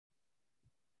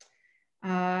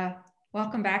Uh,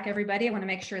 Welcome back, everybody. I want to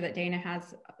make sure that Dana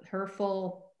has her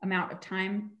full amount of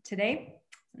time today,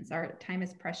 since our time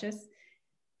is precious.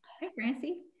 Hi,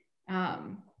 Francie.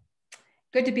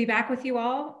 Good to be back with you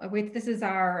all. This is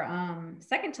our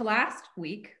second to last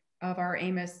week of our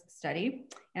Amos study,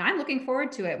 and I'm looking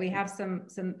forward to it. We have some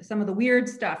of the weird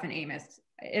stuff in Amos.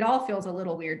 It all feels a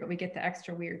little weird, but we get the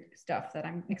extra weird stuff that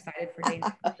I'm excited for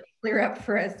Dana to clear up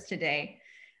for us today.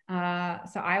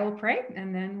 So I will pray,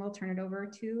 and then we'll turn it over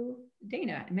to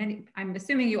Dana. I'm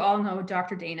assuming you all know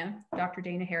Dr. Dana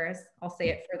Harris. I'll say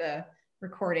it for the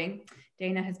recording.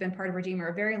 Dana has been part of Redeemer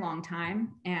a very long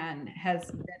time and has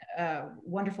been a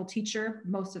wonderful teacher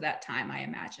most of that time, I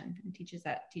imagine, and teaches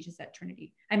at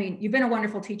Trinity. I mean, you've been a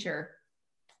wonderful teacher.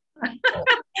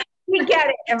 We get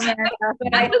it, Amanda.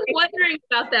 I was wondering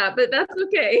about that, but that's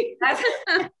okay.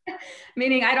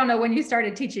 Meaning, I don't know when you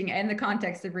started teaching in the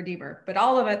context of Redeemer, but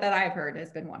all of it that I've heard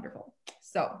has been wonderful.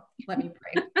 So let me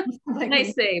pray.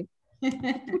 Nice save.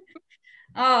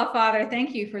 Oh, Father,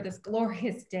 thank you for this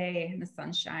glorious day and the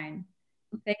sunshine.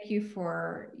 Thank you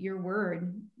for your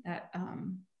word that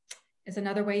is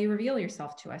another way you reveal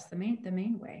yourself to us, the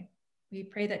main way. We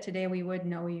pray that today we would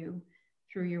know you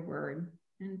through your word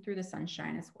and through the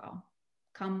sunshine as well.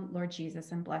 Come, Lord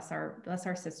Jesus, and bless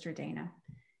our sister Dana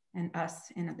and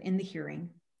us in the hearing.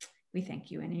 We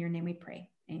thank you, and in your name we pray.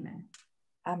 Amen.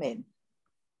 Amen.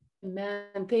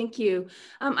 Amen. Thank you.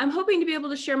 I'm hoping to be able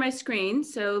to share my screen,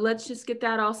 so let's just get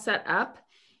that all set up.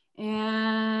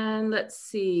 And let's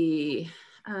see.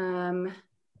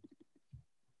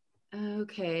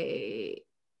 Okay.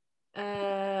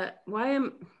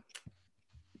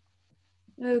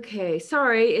 Okay,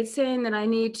 sorry, it's saying that I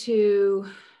need to,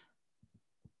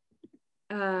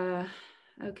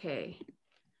 okay.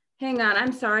 Hang on,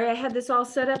 I'm sorry, I had this all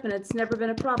set up and it's never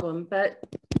been a problem, but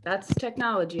that's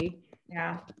technology.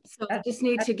 Yeah. So I just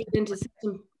need to get into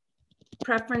some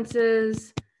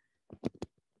preferences.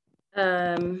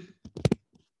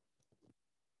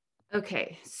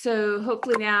 Okay, so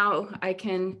hopefully now I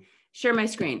can share my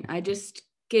screen. I just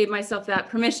gave myself that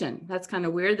permission. That's kind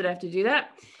of weird that I have to do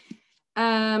that.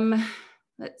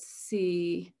 Let's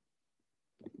see.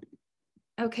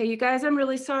 Okay, you guys, I'm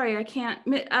really sorry. I can't,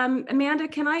 Amanda,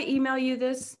 can I email you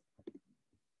this?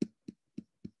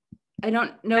 I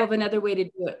don't know of another way to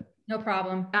do it. No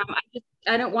problem.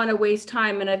 I don't want to waste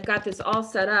time, and I've got this all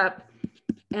set up,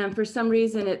 and for some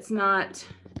reason it's not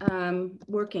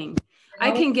working.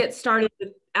 I can get started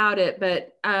without it,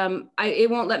 but it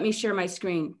won't let me share my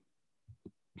screen.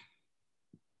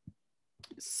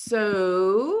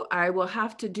 So I will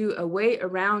have to do a way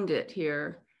around it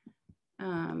here.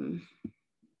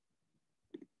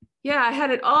 Yeah, I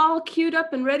had it all queued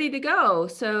up and ready to go.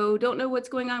 So don't know what's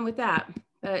going on with that.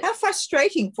 But how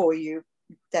frustrating for you,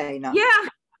 Dana. Yeah.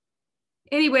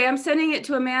 Anyway, I'm sending it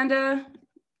to Amanda.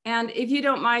 And if you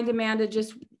don't mind, Amanda,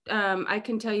 just I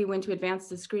can tell you when to advance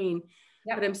the screen.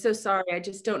 Yep. But I'm so sorry. I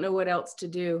just don't know what else to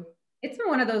do. It's been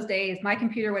one of those days. My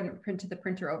computer wouldn't print to the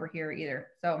printer over here either.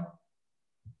 So.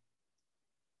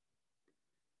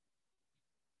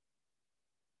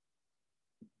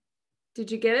 Did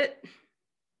you get it?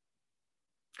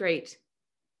 Great.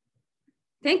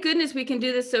 Thank goodness we can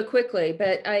do this so quickly,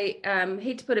 but I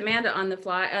hate to put Amanda on the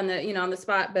fly, on the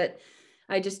spot, but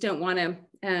I just don't want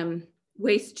to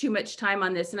waste too much time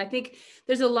on this. And I think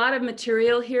there's a lot of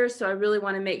material here, so I really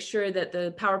want to make sure that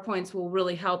the PowerPoints will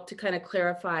really help to kind of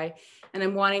clarify. And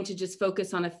I'm wanting to just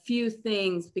focus on a few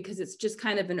things because it's just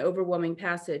kind of an overwhelming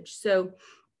passage. So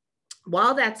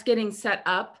while that's getting set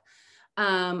up,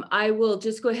 I will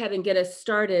just go ahead and get us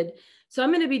started. So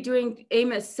I'm going to be doing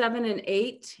Amos 7 and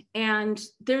 8, and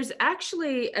there's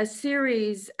actually a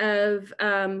series of,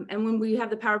 and when we have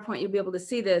the PowerPoint, you'll be able to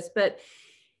see this, but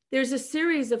there's a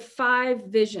series of 5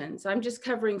 visions. I'm just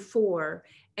covering 4,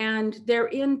 and they're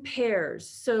in pairs.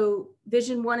 So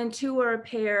vision 1 and 2 are a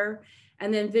pair,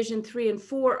 and then vision 3 and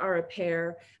 4 are a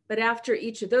pair. But after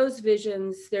each of those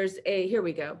visions, there's here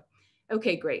we go.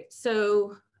 Okay, great.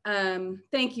 So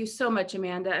thank you so much,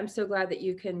 Amanda. I'm so glad that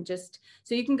you can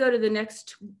so you can go to the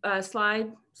next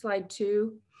slide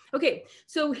 2. Okay,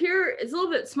 so here is a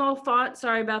little bit small font,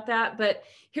 sorry about that, but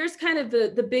here's kind of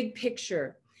the big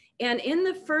picture. And in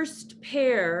the first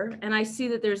pair, and I see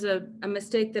that there's a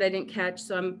mistake that I didn't catch,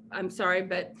 so I'm sorry,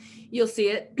 but you'll see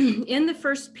it. In the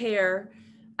first pair,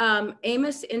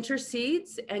 Amos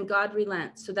intercedes and God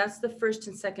relents. So that's the first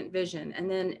and second vision. And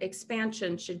then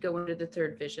expansion should go into the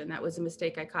third vision. That was a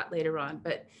mistake I caught later on,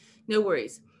 but no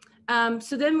worries.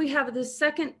 So then we have the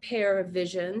second pair of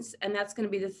visions, and that's going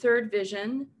to be the third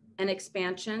vision and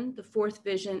expansion, the fourth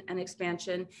vision and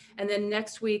expansion. And then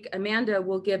next week, Amanda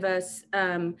will give us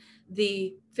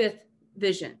the fifth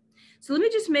vision. So let me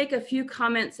just make a few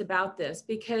comments about this,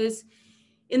 because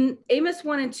in Amos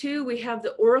 1 and 2, we have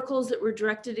the oracles that were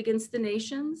directed against the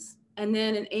nations. And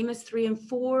then in Amos 3 and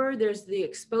 4, there's the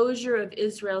exposure of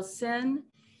Israel's sin.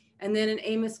 And then in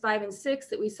Amos 5 and 6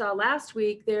 that we saw last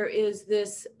week, there is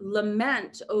this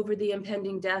lament over the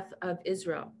impending death of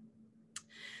Israel.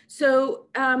 So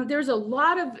there's a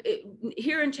lot of,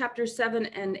 here in chapter 7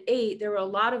 and 8, there were a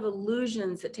lot of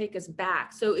allusions that take us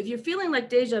back. So if you're feeling like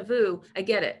deja vu, I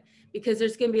get it, because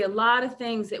there's going to be a lot of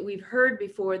things that we've heard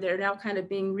before that are now kind of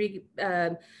being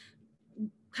realigned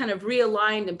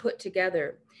and put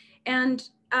together. And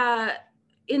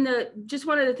just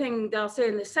one other thing that I'll say,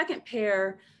 in the second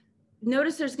pair,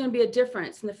 notice there's going to be a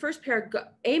difference. In the first pair,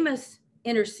 Amos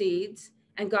intercedes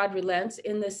and God relents.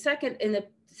 In the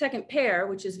second pair,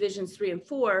 which is visions 3 and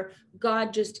 4,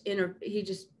 God he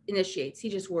just initiates, he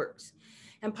just works.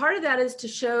 And part of that is to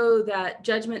show that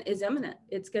judgment is imminent.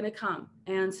 It's going to come.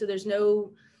 And so there's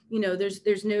no,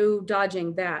 there's no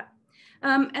dodging that.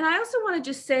 And I also want to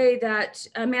just say that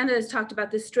Amanda has talked about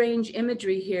this strange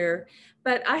imagery here,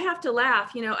 but I have to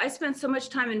laugh. I spent so much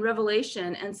time in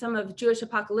Revelation and some of Jewish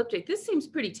apocalyptic. This seems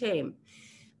pretty tame.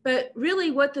 But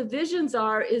really what the visions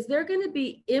are is they're going to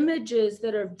be images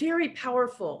that are very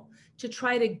powerful to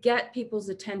try to get people's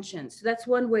attention. So that's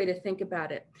one way to think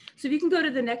about it. So if you can go to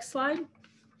the next slide.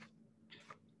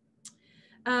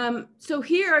 So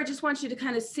here, I just want you to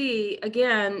kind of see,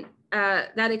 again,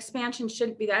 that expansion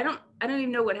shouldn't be there. I don't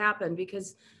even know what happened,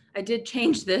 because I did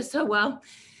change this. Oh, well,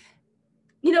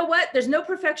 you know what? There's no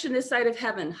perfection this side of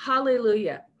heaven.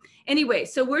 Hallelujah. Anyway,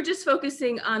 so we're just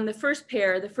focusing on the first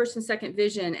pair, the first and second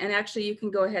vision. And actually, you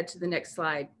can go ahead to the next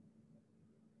slide.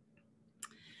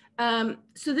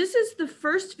 So this is the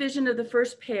first vision of the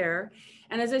first pair.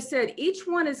 And as I said, each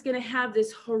one is going to have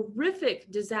this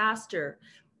horrific disaster,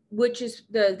 which is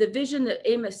the vision that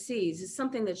Amos sees is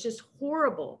something that's just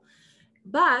horrible.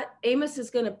 But Amos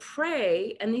is going to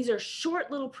pray, and these are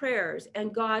short little prayers,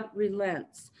 and God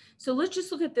relents. So let's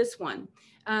just look at this one.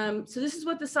 So this is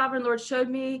what the sovereign Lord showed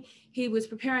me. He was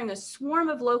preparing a swarm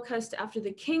of locusts after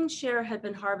the king's share had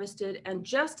been harvested, and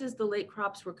just as the late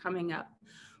crops were coming up.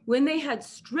 When they had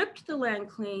stripped the land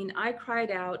clean, I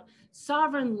cried out,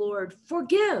 "Sovereign Lord,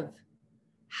 forgive."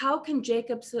 How can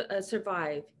Jacob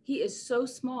survive? He is so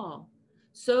small.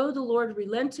 So the Lord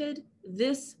relented.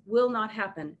 This will not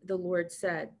happen, the Lord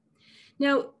said.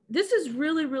 Now, this is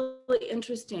really, really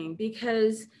interesting,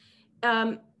 because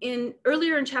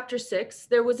earlier in chapter 6,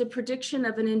 there was a prediction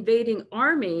of an invading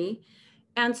army.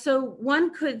 And so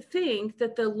one could think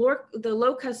that the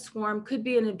locust swarm could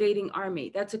be an invading army.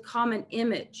 That's a common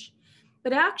image.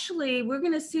 But actually, we're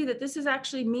going to see that this is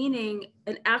actually meaning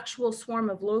an actual swarm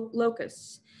of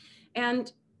locusts.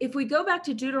 And if we go back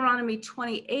to Deuteronomy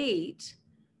 28,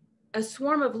 a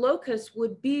swarm of locusts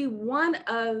would be one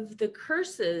of the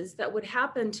curses that would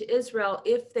happen to Israel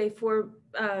if they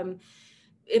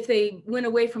went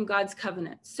away from God's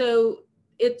covenant. So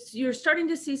you're starting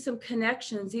to see some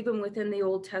connections even within the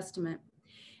Old Testament.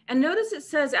 And notice it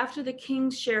says after the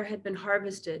king's share had been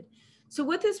harvested. So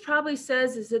what this probably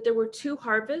says is that there were 2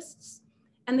 harvests,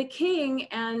 and the king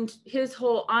and his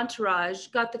whole entourage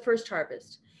got the first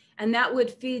harvest, and that would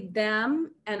feed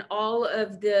them and all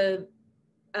of the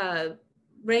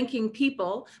ranking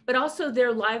people, but also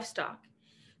their livestock.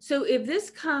 So if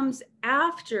this comes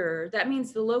after, that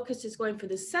means the locust is going for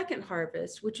the second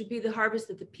harvest, which would be the harvest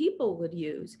that the people would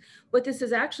use. What this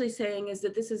is actually saying is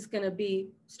that this is going to be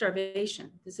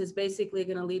starvation. This is basically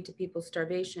going to lead to people's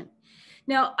starvation.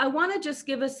 Now, I want to just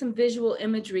give us some visual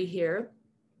imagery here.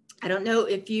 I don't know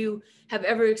if you have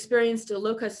ever experienced a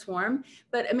locust swarm,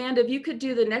 but Amanda, if you could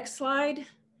do the next slide.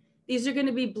 These are going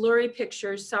to be blurry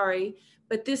pictures, sorry,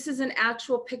 but this is an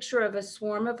actual picture of a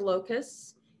swarm of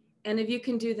locusts. And if you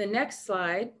can do the next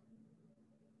slide.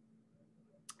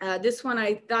 This one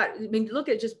I thought, look,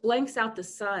 it just blanks out the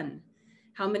sun,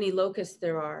 how many locusts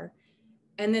there are.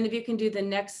 And then if you can do the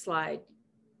next slide.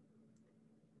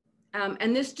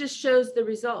 And this just shows the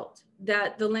result,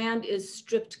 that the land is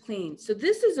stripped clean. So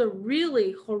this is a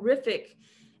really horrific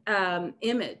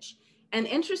image. And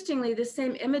interestingly, the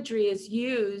same imagery is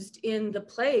used in the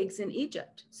plagues in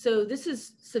Egypt. So this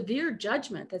is severe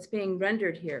judgment that's being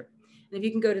rendered here. And if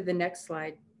you can go to the next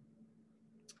slide.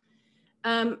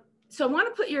 So I want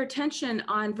to put your attention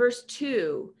on verse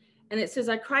 2. And it says,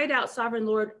 I cried out, Sovereign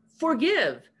Lord,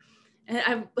 forgive.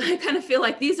 And I kind of feel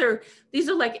like these are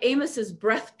like Amos's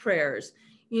breath prayers.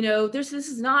 You know, this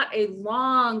is not a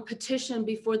long petition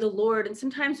before the Lord. And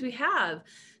sometimes we have,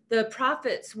 the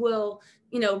prophets will,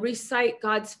 recite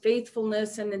God's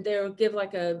faithfulness, and then they'll give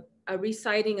like a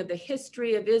reciting of the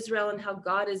history of Israel and how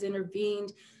God has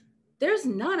intervened. There's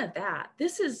none of that.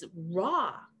 This is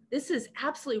raw. This is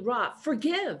absolutely raw.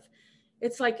 Forgive.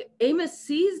 It's like Amos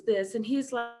sees this and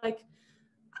he's like,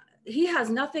 he has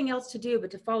nothing else to do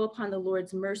but to fall upon the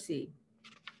Lord's mercy.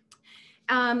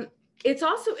 It's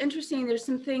also interesting, there's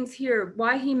some things here,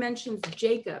 why he mentions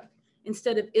Jacob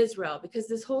instead of Israel, because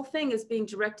this whole thing is being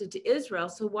directed to Israel,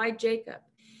 so why Jacob?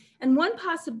 And one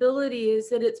possibility is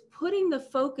that it's putting the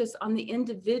focus on the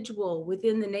individual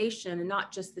within the nation and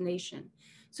not just the nation.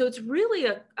 So it's really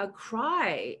a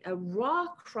cry, a raw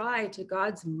cry to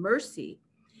God's mercy.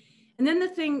 And then the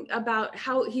thing about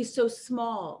how he's so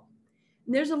small,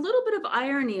 and there's a little bit of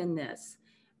irony in this.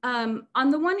 On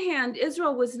the one hand,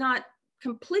 Israel was not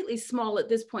completely small at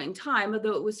this point in time,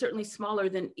 although it was certainly smaller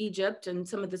than Egypt and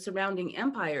some of the surrounding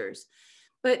empires.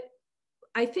 But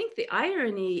I think the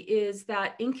irony is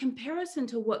that in comparison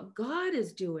to what God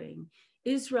is doing,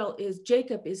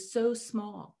 Jacob is so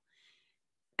small.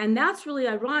 And that's really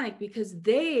ironic because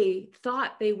they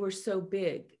thought they were so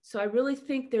big. So I really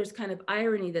think there's kind of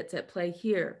irony that's at play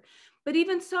here. But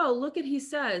even so, look at, he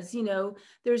says, you know,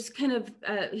 there's kind of,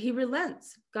 he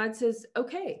relents. God says,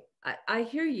 okay, I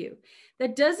hear you.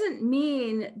 That doesn't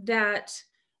mean that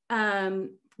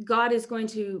God is going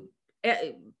to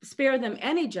spare them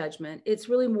any judgment. It's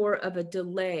really more of a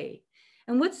delay.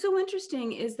 And what's so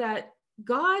interesting is that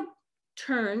God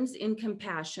turns in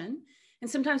compassion. And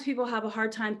sometimes people have a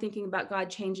hard time thinking about God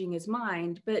changing his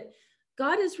mind, but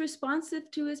God is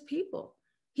responsive to his people.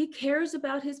 He cares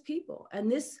about his people.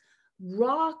 And this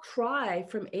raw cry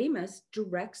from Amos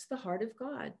directs the heart of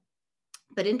God.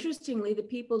 But interestingly, the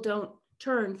people don't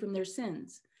turn from their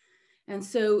sins. And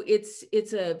so it's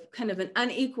a kind of an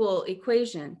unequal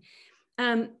equation.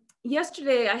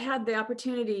 Yesterday, I had the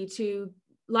opportunity to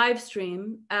live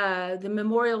stream the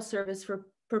memorial service for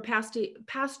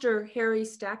Pastor Harry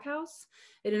Stackhouse.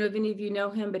 I don't know if any of you know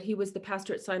him, but he was the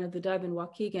pastor at Sign of the Dove in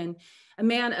Waukegan, a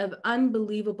man of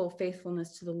unbelievable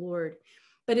faithfulness to the Lord.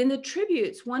 But in the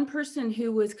tributes, one person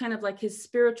who was kind of like his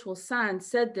spiritual son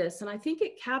said this, and I think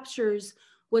it captures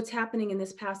what's happening in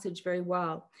this passage very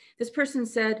well. This person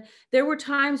said, there were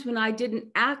times when I didn't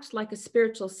act like a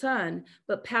spiritual son,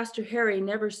 but Pastor Harry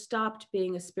never stopped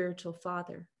being a spiritual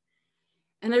father.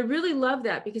 And I really love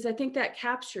that because I think that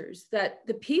captures that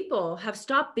the people have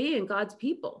stopped being God's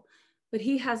people, but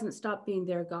he hasn't stopped being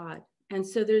their God. And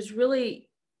so there's really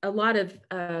a lot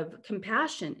of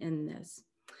compassion in this.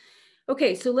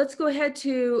 Okay, so let's go ahead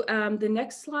to the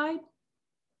next slide.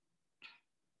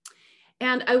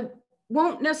 And I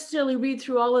won't necessarily read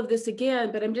through all of this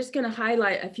again, but I'm just going to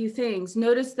highlight a few things.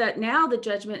 Notice that now the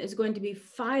judgment is going to be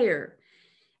fire.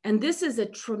 And this is a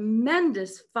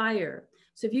tremendous fire.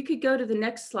 So if you could go to the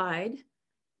next slide.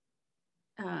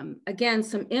 Again,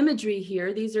 some imagery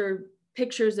here. These are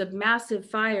pictures of massive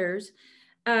fires,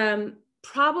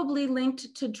 probably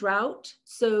linked to drought.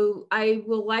 So I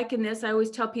will liken this. I always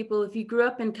tell people, if you grew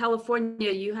up in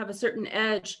California, you have a certain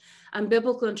edge on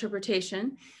biblical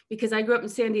interpretation, because I grew up in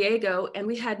San Diego and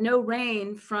we had no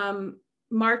rain from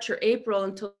March or April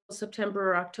until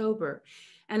September or October.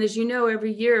 And as you know,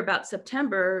 every year about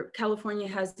September, California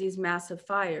has these massive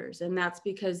fires. And that's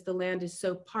because the land is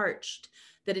so parched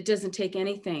that it doesn't take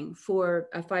anything for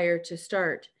a fire to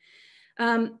start.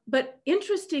 But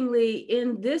interestingly,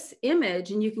 in this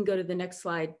image, and you can go to the next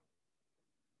slide,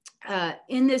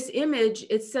 in this image,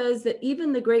 it says that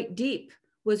even the great deep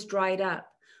was dried up,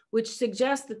 which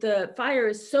suggests that the fire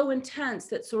is so intense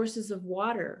that sources of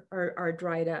water are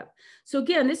dried up. So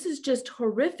again, this is just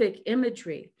horrific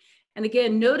imagery. And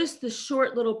again, notice the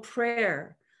short little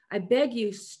prayer. I beg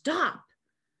you, stop.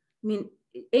 I mean,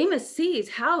 Amos sees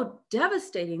how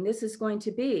devastating this is going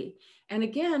to be. And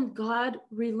again, God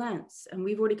relents. And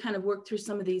we've already kind of worked through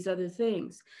some of these other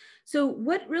things. So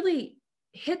what really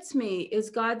hits me is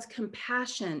God's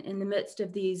compassion in the midst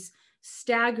of these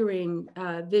staggering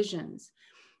visions.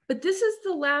 But this is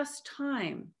the last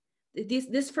time.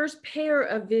 This first pair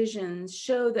of visions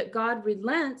show that God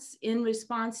relents in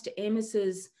response to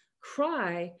Amos's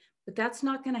cry, but that's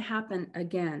not going to happen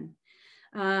again.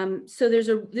 So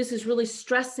this is really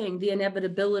stressing the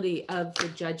inevitability of the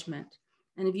judgment.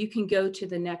 And if you can go to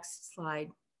the next slide.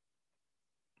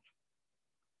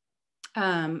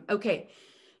 Okay,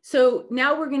 so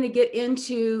now we're going to get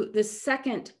into the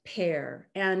second pair.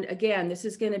 And again, this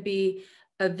is going to be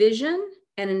a vision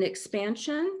and an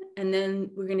expansion, and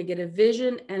then we're going to get a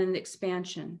vision and an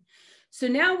expansion. So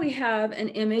now we have an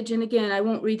image, and again, I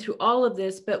won't read through all of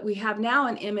this, but we have now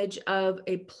an image of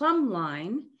a plumb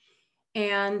line.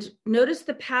 And notice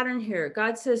the pattern here.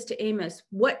 God says to Amos,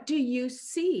 "What do you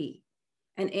see?"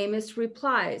 And Amos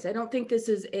replies. I don't think this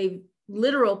is a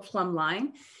literal plumb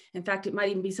line. In fact, it might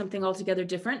even be something altogether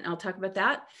different. I'll talk about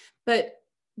that. But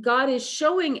God is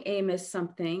showing Amos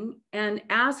something and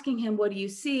asking him, what do you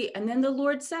see? And then the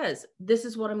Lord says, this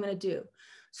is what I'm going to do.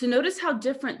 So notice how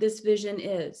different this vision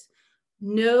is.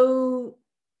 No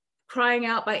crying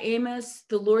out by Amos.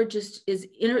 The Lord just is,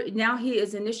 now he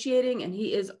is initiating and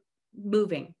he is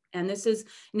moving. And this is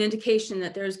an indication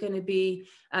that there's going to be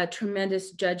a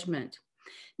tremendous judgment.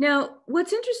 Now,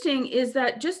 what's interesting is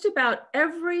that just about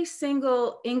every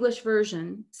single English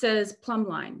version says plumb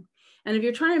line. And if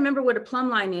you're trying to remember what a plumb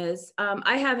line is,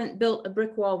 I haven't built a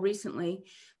brick wall recently,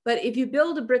 but if you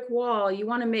build a brick wall, you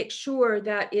want to make sure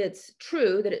that it's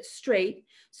true, that it's straight.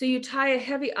 So you tie a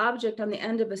heavy object on the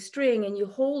end of a string and you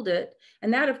hold it.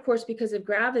 And that, of course, because of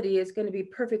gravity, is going to be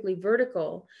perfectly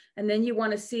vertical. And then you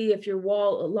want to see if your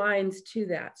wall aligns to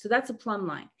that. So that's a plumb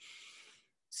line.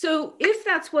 So if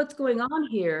that's what's going on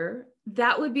here,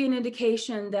 that would be an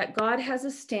indication that God has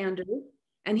a standard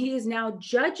and he is now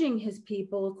judging his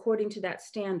people according to that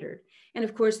standard. And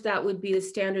of course, that would be the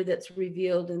standard that's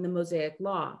revealed in the Mosaic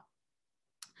law.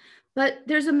 But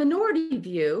there's a minority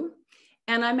view,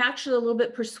 and I'm actually a little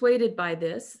bit persuaded by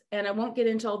this, and I won't get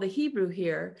into all the Hebrew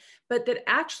here, but that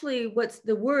actually what's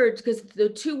the words, because the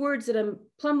two words that I'm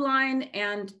plumb line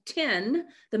and tin,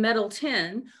 the metal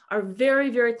tin, are very,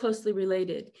 very closely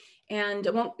related. And I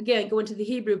won't, again, go into the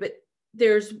Hebrew, but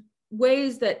there's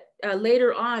ways that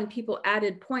later on people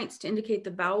added points to indicate the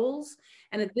vowels.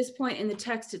 And at this point in the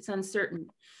text, it's uncertain.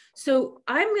 So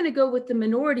I'm going to go with the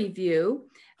minority view,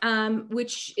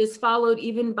 which is followed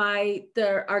even by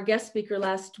our guest speaker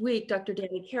last week, Dr.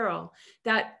 Danny Carroll,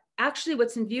 that actually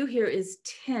what's in view here is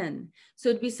 10. So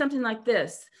it'd be something like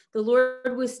this. The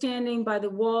Lord was standing by the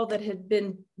wall that had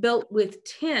been built with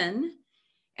tin,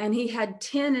 and he had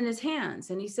 10 in his hands.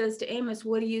 And he says to Amos,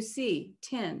 what do you see?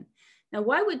 10. Now,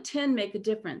 why would 10 make a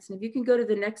difference? And if you can go to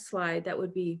the next slide, that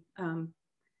would be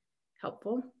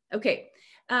helpful. Okay,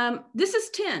 this is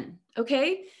tin,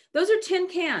 okay? Those are tin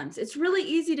cans. It's really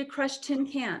easy to crush tin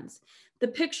cans. The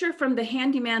picture from the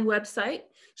Handyman website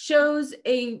shows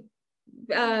a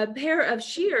pair of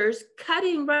shears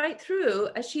cutting right through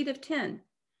a sheet of tin.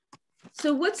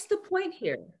 So what's the point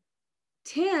here?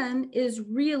 Tin is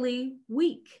really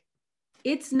weak.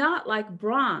 It's not like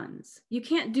bronze. You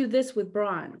can't do this with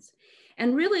bronze.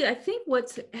 And really, I think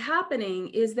what's happening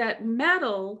is that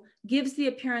metal gives the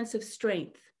appearance of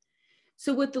strength.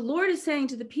 So what the Lord is saying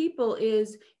to the people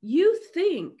is, you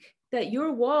think that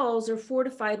your walls are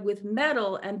fortified with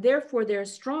metal and therefore they're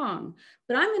strong.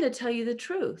 But I'm going to tell you the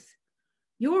truth.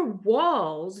 Your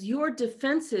walls, your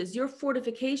defenses, your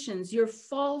fortifications, your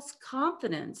false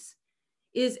confidence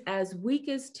is as weak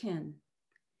as tin.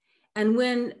 And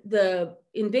when the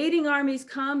invading armies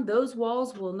come, those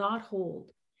walls will not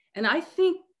hold. And I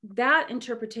think that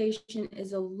interpretation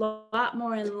is a lot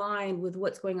more in line with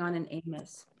what's going on in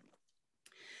Amos.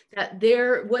 That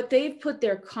what they've put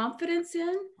their confidence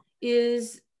in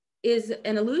is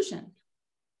an illusion.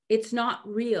 It's not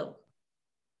real.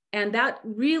 And that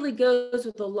really goes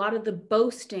with a lot of the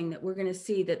boasting that we're going to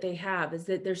see that they have, is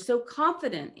that they're so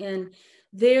confident in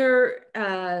their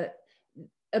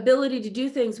ability to do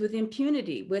things with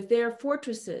impunity, with their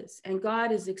fortresses. And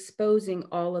God is exposing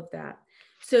all of that.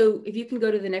 So if you can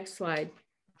go to the next slide.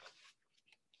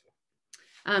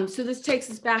 So this takes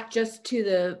us back just to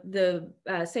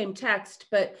the same text.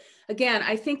 But again,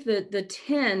 I think that the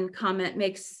 10 comment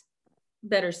makes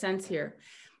better sense here.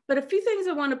 But a few things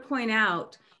I want to point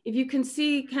out. If you can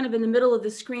see kind of in the middle of the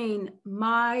screen,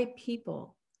 my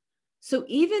people. So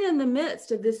even in the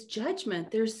midst of this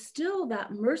judgment, there's still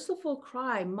that merciful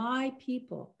cry, my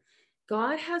people.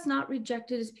 God has not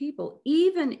rejected his people,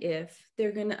 even if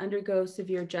they're going to undergo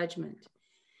severe judgment.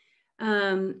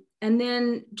 And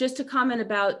then just to comment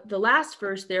about the last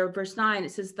verse there, verse 9,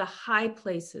 it says the high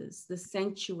places, the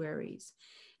sanctuaries.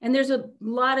 And there's a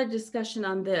lot of discussion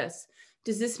on this.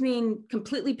 Does this mean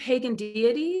completely pagan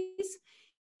deities?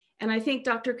 And I think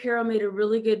Dr. Carroll made a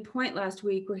really good point last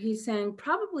week where he's saying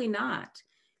probably not.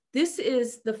 This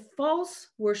is the false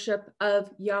worship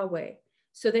of Yahweh.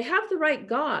 So they have the right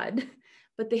God,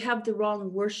 but they have the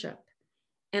wrong worship.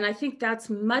 And I think that's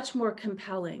much more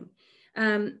compelling.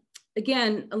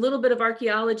 Again, a little bit of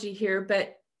archaeology here,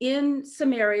 but in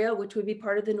Samaria, which would be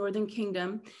part of the Northern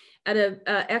Kingdom, at an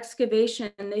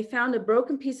excavation, they found a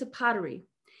broken piece of pottery.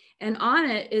 And on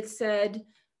it, it said,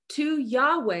 to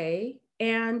Yahweh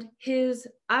and his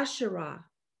Asherah,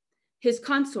 his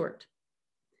consort.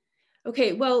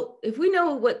 Okay, well, if we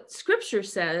know what scripture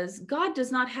says, God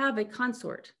does not have a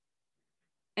consort.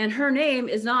 And her name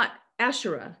is not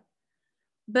Asherah.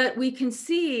 But we can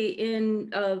see in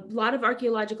a lot of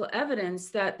archaeological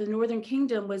evidence that the Northern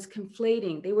Kingdom was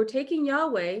conflating. They were taking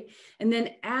Yahweh and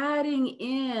then adding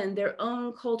in their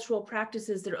own cultural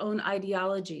practices, their own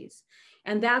ideologies.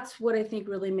 And that's what I think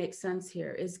really makes sense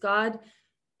here, is God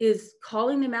is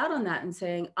calling them out on that and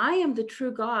saying, I am the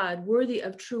true God, worthy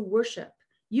of true worship.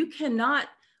 You cannot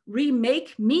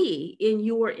remake me in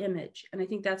your image. And I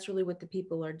think that's really what the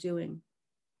people are doing.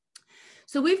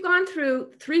 So we've gone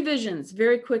through 3 visions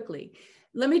very quickly.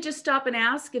 Let me just stop and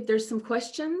ask if there's some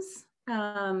questions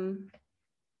that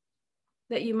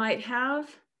you might have.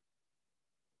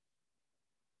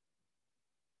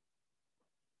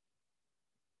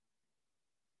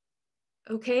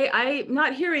 Okay, I'm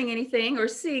not hearing anything or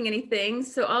seeing anything,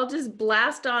 so I'll just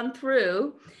blast on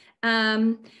through.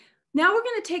 Now we're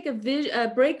going to take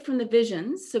a break from the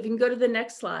visions. So if you can go to the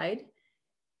next slide.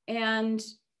 And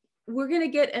we're going to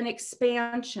get an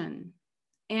expansion.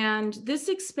 And this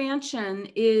expansion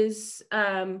is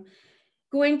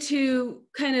going to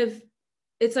kind of,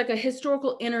 it's like a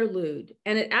historical interlude,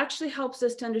 and it actually helps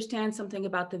us to understand something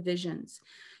about the visions.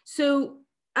 So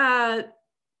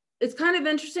it's kind of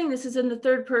interesting. This is in the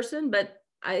third person, but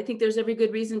I think there's every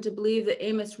good reason to believe that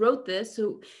Amos wrote this.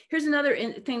 So here's another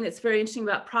thing that's very interesting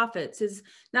about prophets is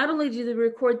not only do they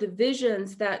record the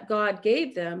visions that God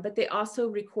gave them, but they also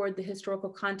record the historical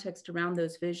context around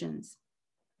those visions.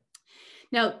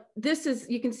 Now, this is,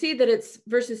 you can see that it's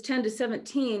verses 10 to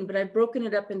 17, but I've broken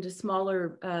it up into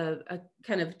smaller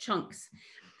kind of chunks.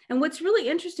 And what's really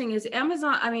interesting is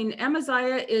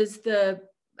Amaziah is the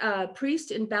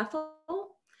priest in Bethel.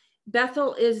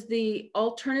 Bethel is the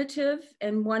alternative,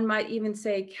 and one might even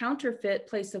say counterfeit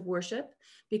place of worship,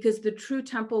 because the true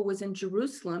temple was in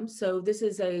Jerusalem. So this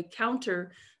is a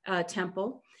counter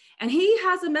temple. And he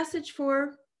has a message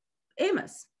for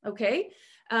Amos, okay?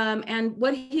 And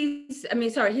what he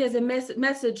has a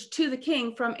message to the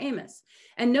king from Amos.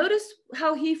 And notice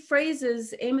how he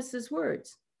phrases Amos's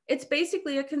words. It's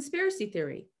basically a conspiracy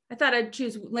theory. I thought I'd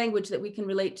choose language that we can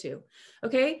relate to,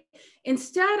 okay?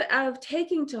 Instead of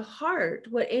taking to heart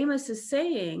what Amos is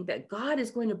saying, that God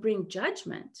is going to bring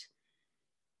judgment,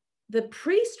 the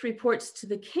priest reports to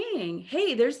the king,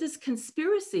 hey, there's this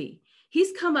conspiracy.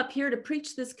 He's come up here to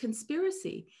preach this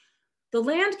conspiracy. The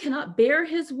land cannot bear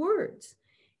his words.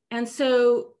 And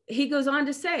so he goes on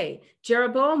to say,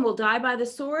 Jeroboam will die by the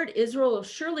sword. Israel will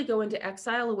surely go into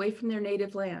exile away from their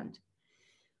native land.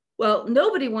 Well,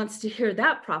 nobody wants to hear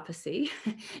that prophecy.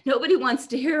 Nobody wants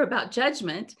to hear about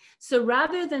judgment. So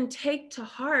rather than take to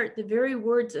heart the very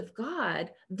words of God,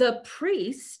 the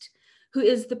priest, who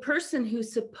is the person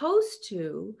who's supposed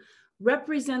to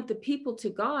represent the people to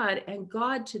God and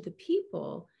God to the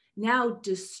people, now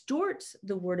distorts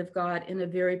the word of God in a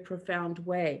very profound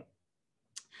way.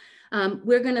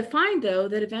 We're going to find, though,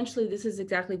 that eventually this is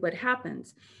exactly what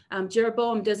happens.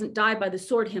 Jeroboam doesn't die by the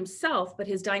sword himself, but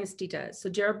his dynasty does. So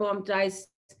Jeroboam dies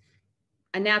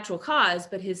a natural cause,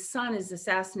 but his son is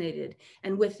assassinated.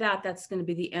 And with that, that's going to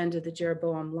be the end of the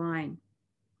Jeroboam line.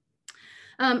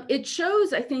 It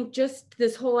shows, I think, just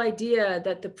this whole idea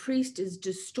that the priest is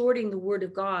distorting the word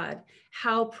of God,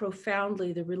 how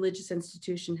profoundly the religious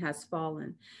institution has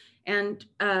fallen. And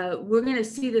we're going to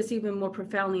see this even more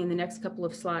profoundly in the next couple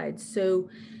of slides. So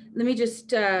let me just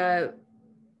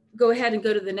go ahead and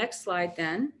go to the next slide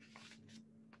then.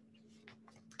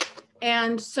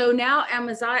 And so now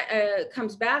Amaziah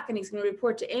comes back and he's going to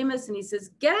report to Amos, and he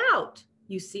says, get out,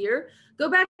 you seer. Go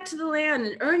back to the land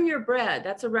and earn your bread.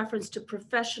 That's a reference to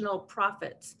professional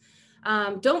prophets.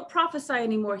 Don't prophesy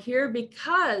anymore here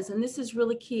because, and this is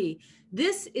really key,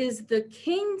 this is the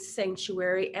king's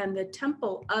sanctuary and the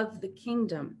temple of the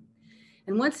kingdom.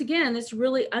 And once again, this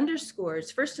really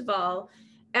underscores, first of all,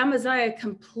 Amaziah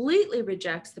completely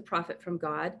rejects the prophet from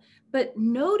God, but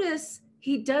notice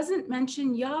he doesn't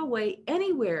mention Yahweh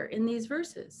anywhere in these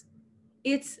verses.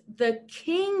 It's the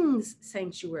king's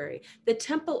sanctuary, the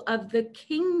temple of the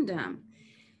kingdom.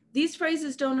 These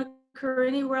phrases don't occur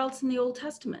anywhere else in the Old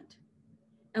Testament.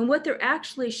 And what they're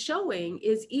actually showing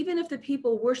is even if the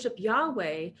people worship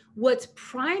Yahweh, what's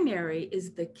primary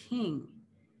is the king.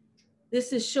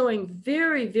 This is showing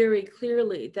very, very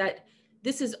clearly that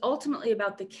this is ultimately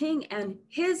about the king and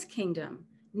his kingdom,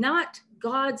 not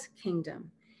God's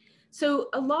kingdom. So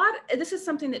this is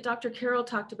something that Dr. Carroll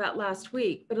talked about last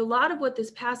week, but a lot of what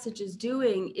this passage is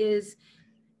doing is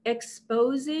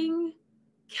exposing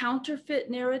counterfeit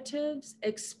narratives,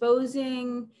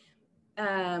 exposing,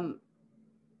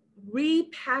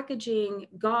 repackaging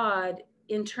God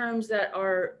in terms that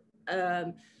are,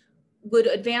 would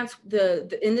advance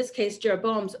in this case,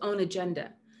 Jeroboam's own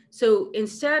agenda. So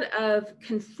instead of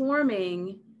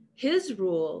conforming his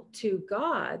rule to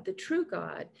God, the true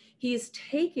God. He is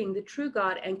taking the true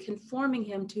God and conforming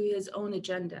him to his own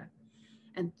agenda.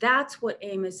 And that's what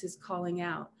Amos is calling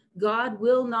out. God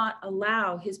will not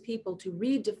allow his people to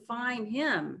redefine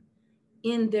him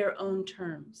in their own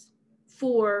terms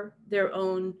for their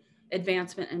own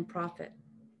advancement and profit.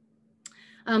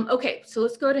 Okay, so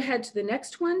let's go ahead to the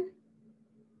next one.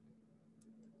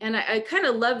 And I kind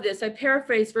of love this. I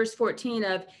paraphrase verse 14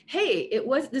 of, hey,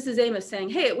 this is Amos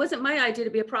saying, hey, it wasn't my idea to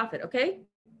be a prophet, okay?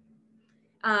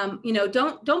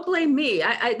 Don't blame me.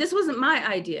 This wasn't my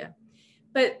idea.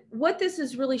 But what this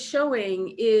is really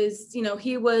showing is,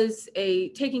 he was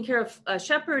taking care of a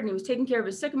shepherd, and he was taking care of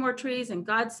his sycamore trees, and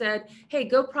God said, hey,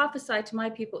 go prophesy to my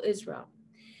people Israel.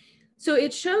 So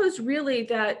it shows really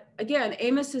that, again,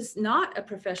 Amos is not a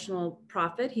professional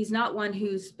prophet. He's not one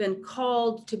who's been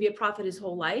called to be a prophet his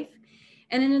whole life.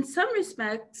 And in some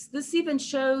respects, this even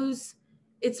shows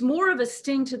it's more of a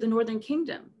sting to the northern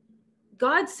kingdom.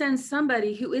 God sends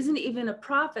somebody who isn't even a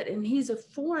prophet, and he's a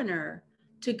foreigner,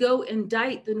 to go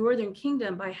indict the northern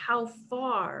kingdom by how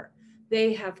far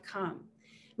they have come.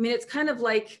 I mean, it's kind of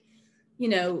like,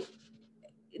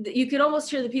 you could almost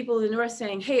hear the people in the north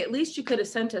saying, hey, at least you could have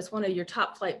sent us one of your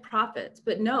top flight prophets.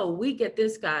 But no, we get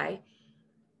this guy.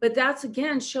 But that's,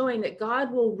 again, showing that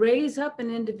God will raise up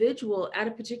an individual at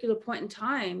a particular point in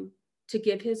time to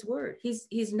give his word.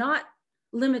 He's not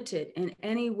limited in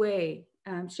any way,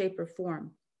 shape, or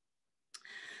form.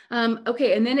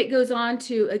 Okay, and then it goes on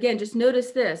to, again, just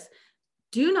notice this.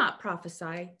 Do not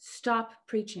prophesy, stop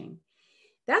preaching.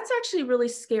 That's actually really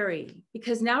scary,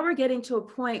 because now we're getting to a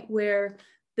point where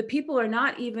the people are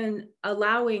not even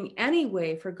allowing any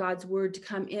way for God's word to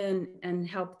come in and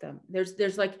help them.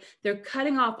 There's like, they're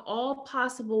cutting off all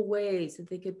possible ways that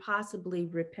they could possibly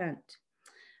repent.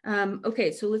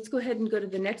 Okay, so let's go ahead and go to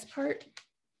the next part.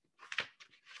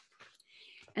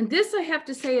 And this, I have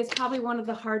to say, is probably one of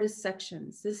the hardest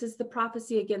sections. This is the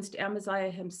prophecy against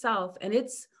Amaziah himself, and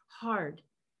it's hard.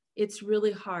 It's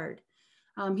really hard.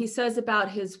 He says about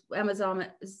his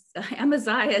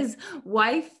Amaziah's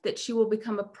wife that she will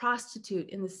become a prostitute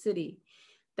in the city.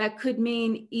 That could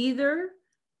mean either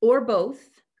or both,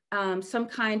 some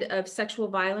kind of sexual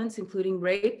violence, including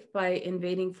rape by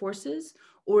invading forces,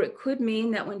 or it could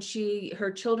mean that when her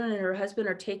children and her husband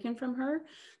are taken from her,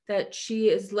 that she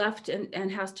is left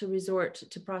and has to resort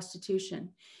to prostitution.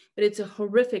 But it's a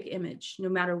horrific image, no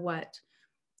matter what.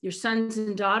 Your sons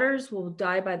and daughters will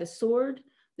die by the sword.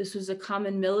 This was a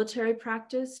common military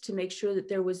practice to make sure that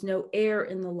there was no heir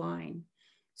in the line.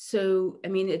 So, I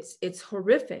mean, it's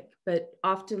horrific, but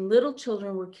often little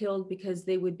children were killed because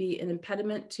they would be an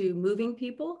impediment to moving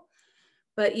people.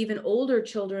 But even older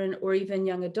children or even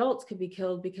young adults could be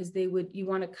killed because you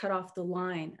want to cut off the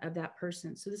line of that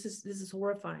person. So this is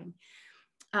horrifying.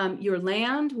 Your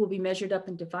land will be measured up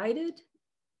and divided.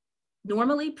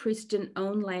 Normally, priests didn't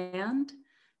own land.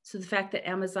 So the fact that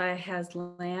Amaziah has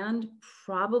land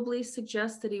probably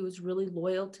suggests that he was really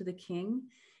loyal to the king.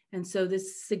 And so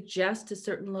this suggests a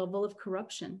certain level of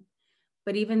corruption.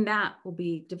 But even that will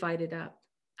be divided up.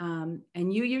 And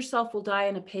you yourself will die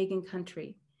in a pagan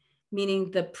country, meaning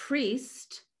the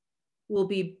priest will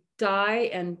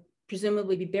die and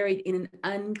presumably be buried in an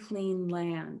unclean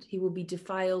land. He will be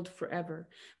defiled forever.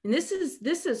 And this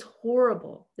is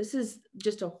horrible. This is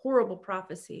just a horrible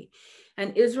prophecy.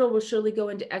 And Israel will surely go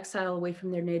into exile away from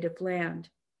their native land.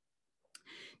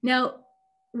 Now,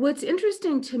 what's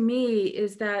interesting to me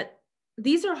is that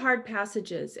these are hard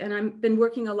passages, and I've been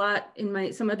working a lot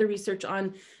in some other research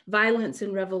on violence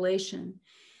in Revelation.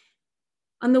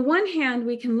 On the one hand,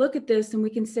 we can look at this and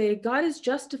we can say God is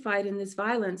justified in this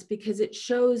violence because it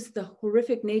shows the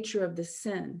horrific nature of the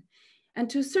sin. And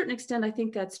to a certain extent, I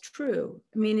think that's true.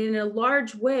 I mean, in a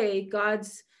large way,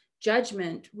 God's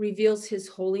judgment reveals his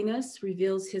holiness,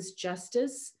 reveals his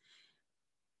justice.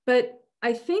 But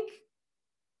I think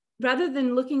rather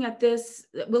than looking at this,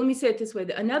 well, let me say it this way.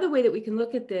 Another way that we can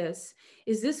look at this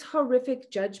is this horrific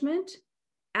judgment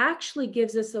actually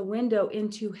gives us a window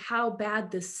into how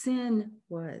bad the sin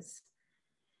was.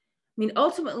 I mean,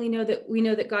 ultimately, we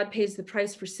know that God pays the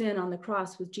price for sin on the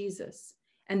cross with Jesus.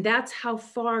 And that's how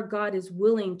far God is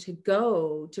willing to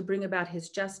go to bring about his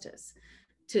justice,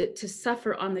 to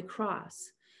suffer on the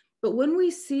cross. But when we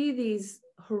see these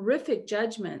horrific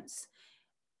judgments,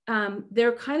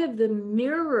 they're kind of the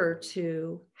mirror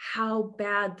to how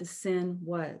bad the sin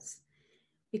was.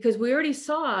 Because we already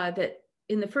saw that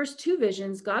in the first two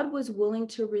visions, God was willing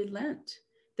to relent,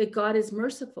 that God is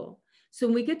merciful. So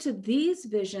when we get to these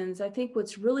visions, I think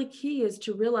what's really key is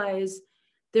to realize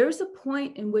there's a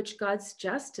point in which God's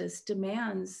justice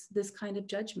demands this kind of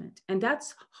judgment. And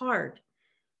that's hard.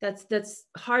 That's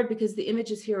hard because the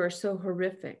images here are so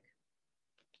horrific.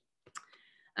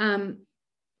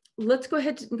 Let's go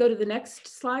ahead and go to the next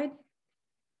slide.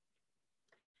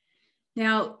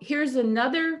 Now, here's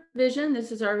another vision.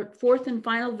 This is our fourth and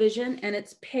final vision, and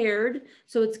it's paired.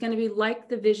 So it's going to be like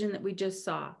the vision that we just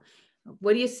saw.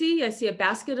 What do you see? I see a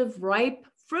basket of ripe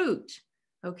fruit.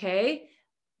 Okay.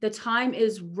 The time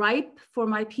is ripe for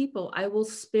my people. I will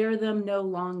spare them no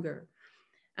longer.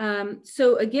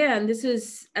 So again, this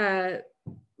is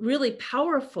really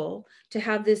powerful to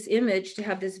have this image, to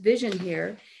have this vision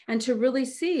here, and to really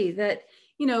see that,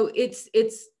 you know, it's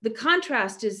the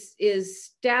contrast is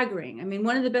staggering. I mean,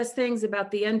 one of the best things about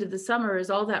the end of the summer is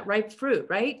all that ripe fruit,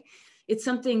 right? It's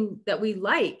something that we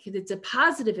like. It's a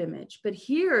positive image, but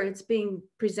here it's being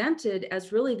presented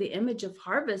as really the image of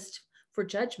harvest for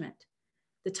judgment.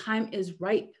 The time is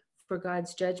ripe for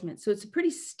God's judgment. So it's a pretty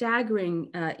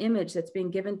staggering image that's being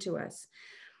given to us.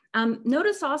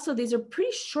 Notice also, these are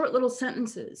pretty short little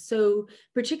sentences. So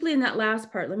particularly in that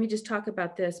last part, let me just talk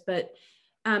about this, but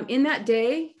in that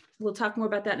day, we'll talk more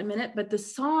about that in a minute, but the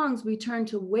songs return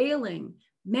to wailing,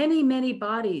 many, many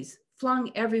bodies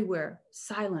flung everywhere,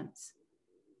 silence.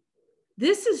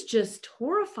 This is just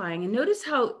horrifying. And notice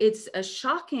how it's a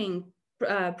shocking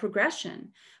progression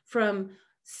from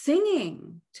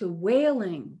singing to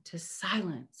wailing to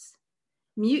silence.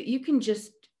 You can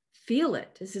just feel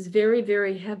it. This is very,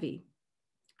 very heavy.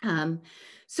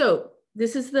 So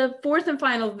this is the fourth and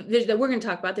final vision that we're going to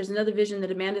talk about. There's another vision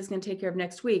that Amanda's going to take care of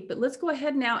next week, but let's go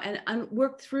ahead now and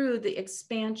work through the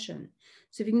expansion.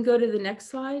 So if you can go to the next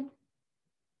slide.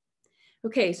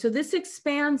 Okay, so this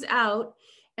expands out,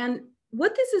 and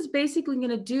what this is basically going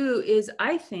to do is,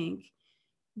 I think,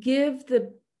 give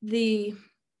the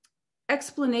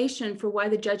explanation for why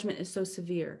the judgment is so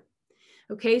severe.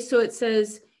 Okay, so it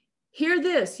says, "Hear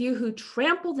this, you who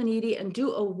trample the needy and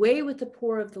do away with the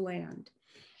poor of the land."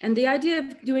 And the idea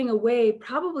of doing away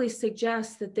probably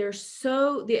suggests that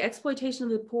the exploitation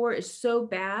of the poor is so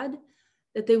bad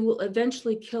that they will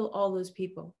eventually kill all those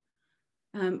people.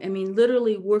 I mean,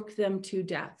 literally work them to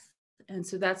death. And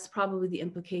so that's probably the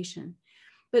implication.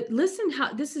 But listen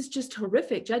how this is just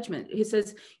horrific judgment. He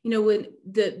says, you know, when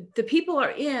the people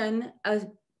are in a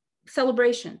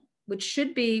celebration, which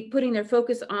should be putting their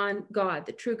focus on God,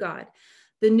 the true God.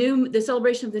 The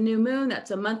celebration of the new moon,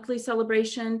 that's a monthly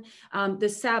celebration. The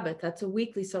Sabbath, that's a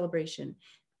weekly celebration.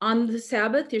 On the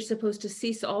Sabbath, you're supposed to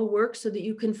cease all work so that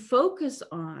you can focus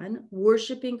on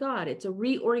worshiping God. It's a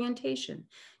reorientation,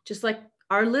 just like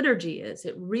our liturgy is.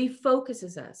 It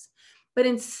refocuses us. But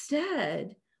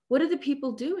instead, what are the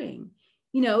people doing?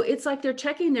 You know, it's like they're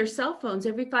checking their cell phones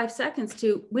every 5 seconds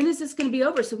to, when is this going to be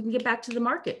over so we can get back to the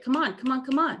market? Come on, come on,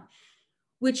 come on.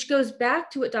 Which goes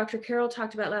back to what Dr. Carroll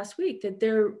talked about last week, that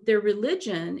their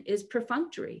religion is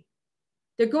perfunctory.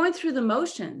 They're going through the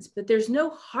motions, but there's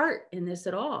no heart in this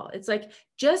at all. It's like,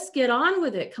 just get on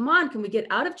with it. Come on, can we get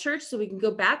out of church so we can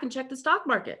go back and check the stock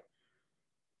market?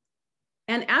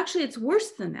 And actually, it's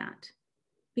worse than that,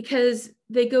 because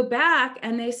they go back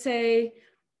and they say,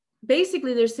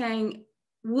 basically they're saying,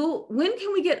 well, when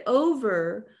can we get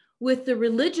over with the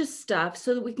religious stuff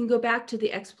so that we can go back to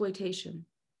the exploitation?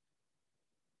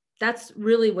 That's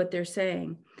really what they're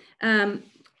saying.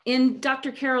 In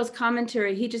Dr. Carroll's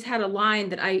commentary, he just had a line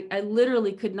that I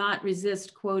literally could not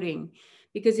resist quoting,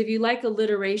 because if you like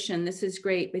alliteration, this is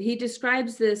great. But he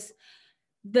describes this,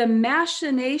 the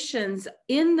machinations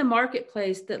in the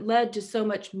marketplace that led to so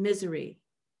much misery.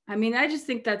 I mean, I just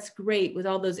think that's great with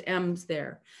all those M's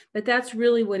there, but that's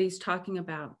really what he's talking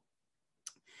about.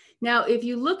 Now, if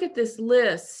you look at this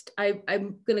list, I'm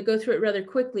going to go through it rather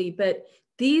quickly, but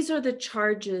these are the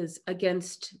charges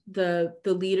against the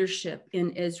leadership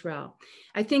in Israel.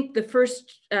 I think the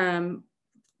first, the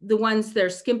ones that are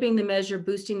skimping the measure,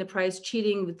 boosting the price,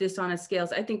 cheating with dishonest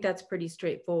scales, I think that's pretty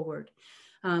straightforward.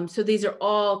 So these are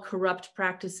all corrupt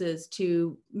practices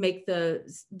to make the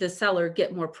seller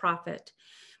get more profit.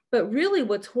 But really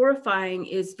what's horrifying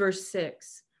is verse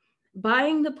 6,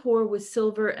 buying the poor with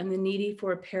silver and the needy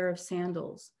for a pair of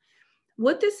sandals.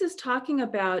 What this is talking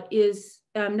about is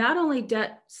not only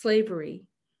debt slavery,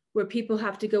 where people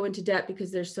have to go into debt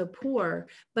because they're so poor,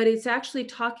 but it's actually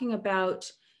talking about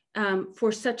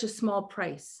for such a small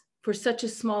price, for such a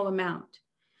small amount.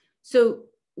 So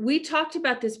we talked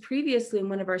about this previously in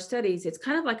one of our studies. It's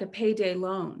kind of like a payday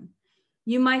loan.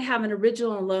 You might have an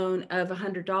original loan of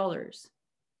 $100,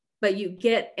 but you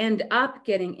end up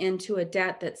getting into a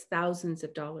debt that's thousands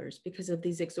of dollars because of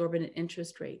these exorbitant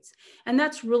interest rates. And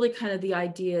that's really kind of the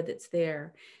idea that's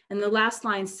there. And the last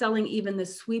line, selling even the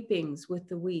sweepings with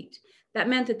the wheat. that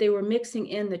meant that they were mixing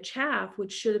in the chaff,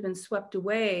 which should have been swept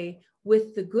away,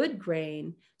 with the good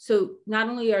grain. So not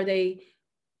only are they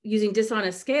using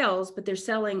dishonest scales, but they're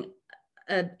selling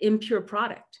an impure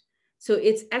product. So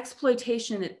it's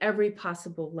exploitation at every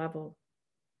possible level.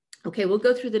 Okay, we'll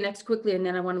go through the next quickly, and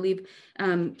then I want to leave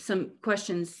some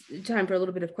questions, time for a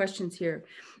little bit of questions here.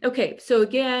 Okay, so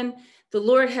again, the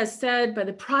Lord has said by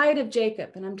the pride of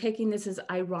Jacob, and I'm taking this as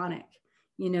ironic,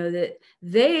 you know, that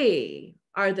they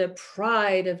are the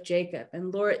pride of Jacob.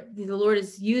 And the Lord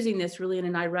is using this really in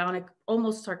an ironic,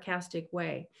 almost sarcastic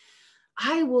way.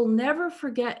 I will never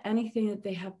forget anything that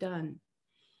they have done.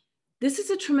 This is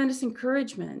a tremendous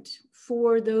encouragement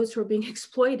for those who are being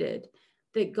exploited,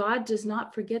 that God does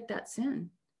not forget that sin,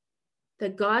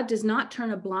 that God does not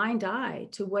turn a blind eye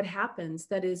to what happens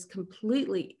that is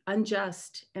completely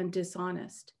unjust and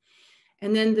dishonest.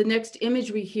 And then the next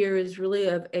imagery here is really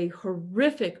of a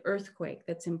horrific earthquake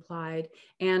that's implied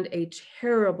and a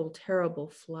terrible, terrible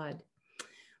flood.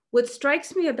 What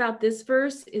strikes me about this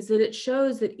verse is that it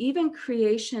shows that even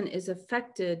creation is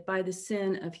affected by the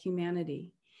sin of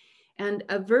humanity. And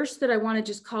a verse that I want to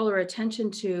just call our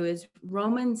attention to is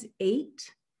Romans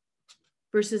 8,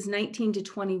 verses 19 to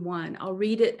 21. I'll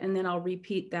read it and then I'll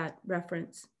repeat that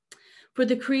reference. For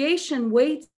the creation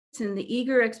waits in the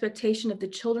eager expectation of the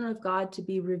children of God to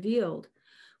be revealed.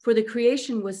 For the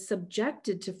creation was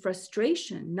subjected to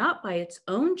frustration, not by its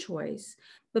own choice,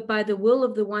 but by the will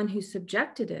of the one who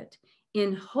subjected it,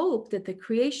 in hope that the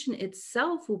creation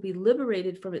itself will be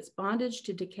liberated from its bondage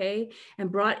to decay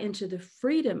and brought into the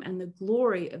freedom and the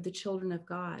glory of the children of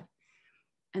God.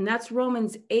 And that's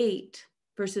Romans 8,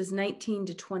 verses 19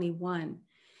 to 21.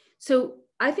 So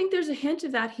I think there's a hint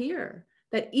of that here,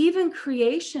 that even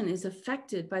creation is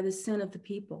affected by the sin of the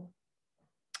people.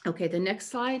 Okay, the next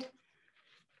slide.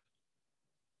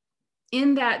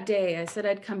 In that day, I said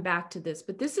I'd come back to this,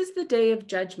 but this is the day of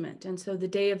judgment. And so the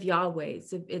day of Yahweh,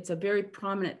 it's a very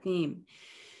prominent theme.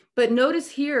 But notice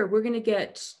here, we're going to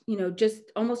get, you know, just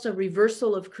almost a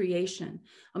reversal of creation.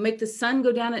 I'll make the sun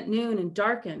go down at noon and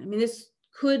darken. I mean, this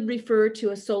could refer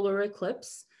to a solar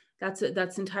eclipse.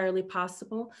 That's entirely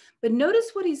possible. But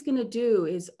notice what he's going to do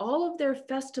is all of their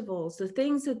festivals, the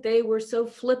things that they were so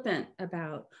flippant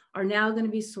about, are now going to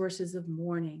be sources of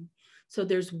mourning. So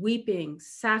there's weeping,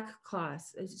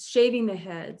 sackcloth, shaving the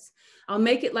heads. I'll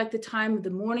make it like the time of the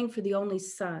mourning for the only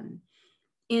son.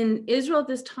 In Israel at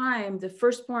this time, the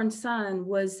firstborn son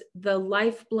was the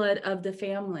lifeblood of the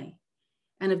family.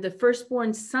 And if the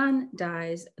firstborn son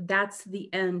dies, that's the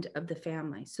end of the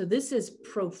family. So this is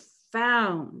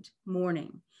profound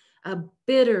mourning, a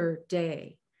bitter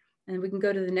day. And we can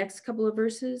go to the next couple of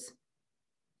verses.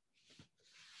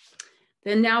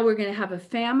 Then now we're going to have a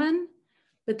famine,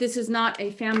 but this is not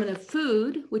a famine of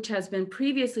food, which has been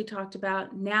previously talked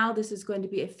about. Now this is going to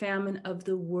be a famine of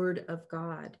the word of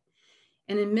God.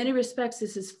 And in many respects,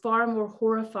 this is far more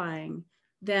horrifying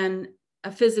than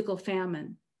a physical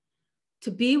famine.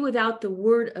 To be without the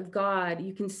word of God,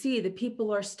 you can see the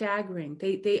people are staggering.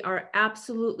 They are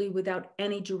absolutely without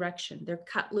any direction. They're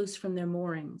cut loose from their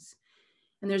moorings.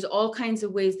 And there's all kinds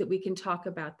of ways that we can talk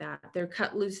about that. They're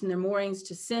cut loose in their moorings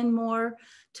to sin more,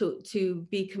 to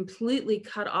be completely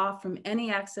cut off from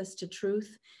any access to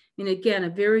truth. And again, a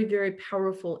very, very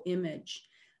powerful image.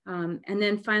 And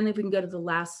then finally, if we can go to the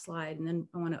last slide, and then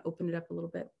I want to open it up a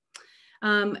little bit.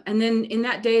 And then in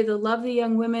that day, the lovely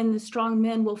young women, the strong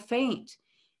men will faint.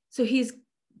 So he's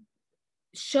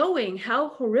showing how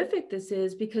horrific this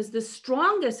is, because the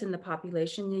strongest in the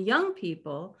population, the young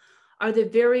people, are the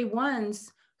very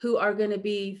ones who are going to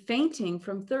be fainting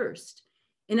from thirst.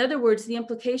 In other words, the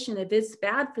implication, if it's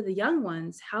bad for the young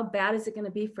ones, how bad is it going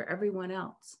to be for everyone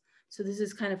else? So this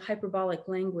is kind of hyperbolic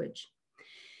language.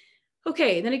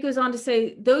 Okay, then it goes on to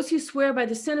say, those who swear by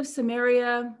the sin of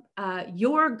Samaria,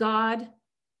 your God,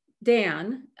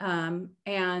 Dan,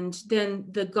 and then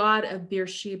the God of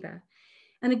Beersheba.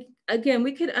 And again,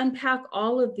 we could unpack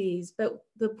all of these, but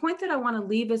the point that I want to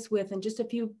leave us with, and just a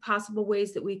few possible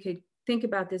ways that we could think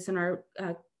about this in our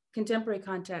contemporary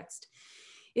context,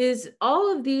 is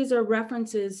all of these are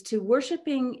references to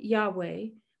worshiping Yahweh,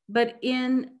 but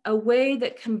in a way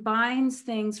that combines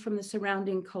things from the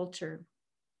surrounding culture.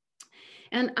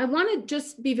 And I want to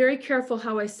just be very careful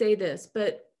how I say this,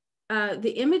 but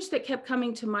the image that kept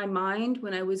coming to my mind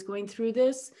when I was going through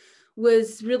this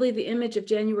was really the image of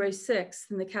January 6th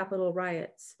and the Capitol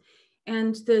riots.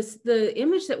 And the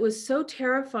image that was so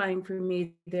terrifying for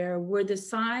me there were the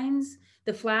signs,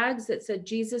 the flags that said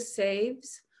Jesus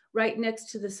saves, right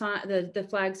next to the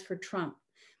flags for Trump.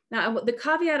 Now, the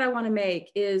caveat I want to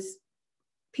make is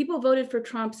people voted for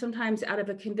Trump sometimes out of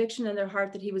a conviction in their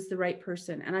heart that he was the right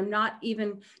person. And I'm not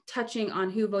even touching on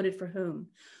who voted for whom.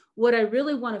 What I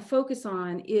really want to focus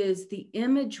on is the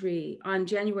imagery on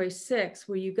January 6th,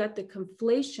 where you got the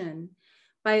conflation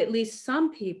by at least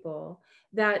some people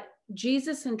that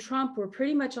Jesus and Trump were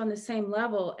pretty much on the same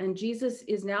level, and Jesus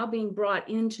is now being brought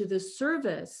into the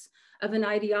service of an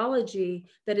ideology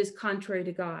that is contrary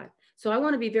to God. So I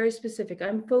want to be very specific.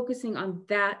 I'm focusing on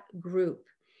that group.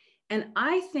 And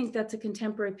I think that's a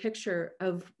contemporary picture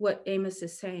of what Amos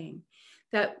is saying,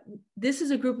 that this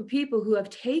is a group of people who have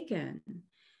taken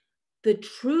the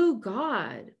true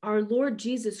God, our Lord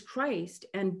Jesus Christ,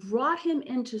 and brought him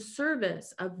into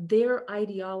service of their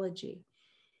ideology.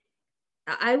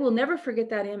 I will never forget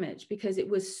that image because it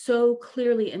was so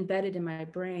clearly embedded in my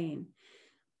brain.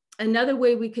 Another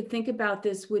way we could think about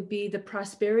this would be the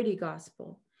prosperity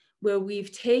gospel, where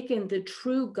we've taken the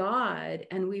true God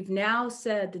and we've now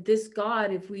said that this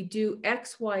God, if we do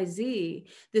X, Y, Z,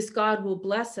 this God will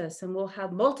bless us and we'll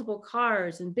have multiple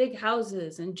cars and big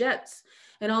houses and jets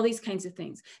and all these kinds of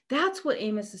things. That's what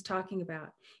Amos is talking about.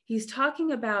 He's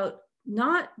talking about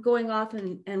not going off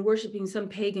and worshiping some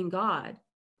pagan God,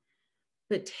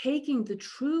 but taking the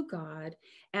true God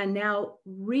and now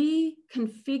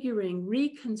reconfiguring,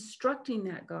 reconstructing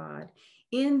that God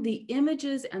in the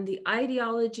images and the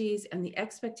ideologies and the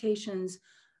expectations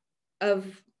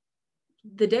of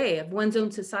the day, of one's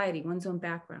own society, one's own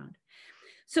background.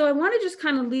 So I want to just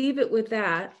kind of leave it with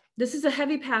that. This is a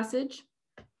heavy passage.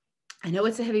 I know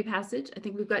it's a heavy passage. I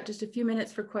think we've got just a few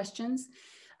minutes for questions.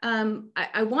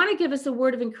 I want to give us a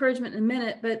word of encouragement in a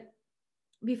minute, but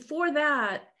before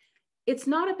that, it's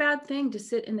not a bad thing to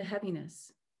sit in the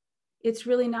heaviness. It's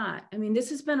really not. I mean,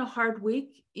 this has been a hard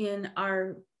week in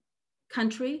our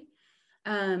country.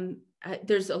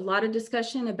 There's a lot of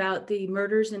discussion about the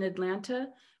murders in Atlanta,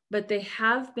 but they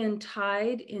have been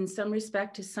tied in some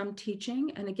respect to some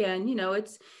teaching. And again, you know,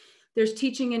 there's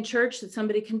teaching in church that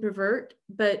somebody can pervert,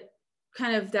 but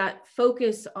kind of that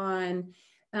focus on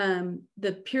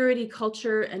the purity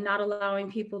culture and not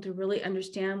allowing people to really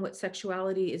understand what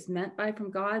sexuality is meant by from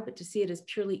God, but to see it as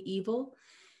purely evil.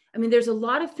 I mean, there's a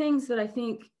lot of things that I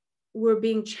think we're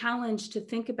being challenged to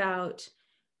think about.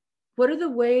 What are the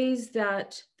ways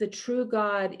that the true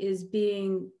God is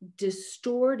being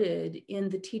distorted in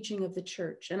the teaching of the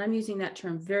church? And I'm using that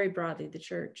term very broadly, the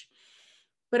church.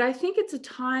 But I think it's a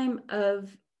time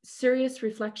of serious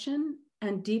reflection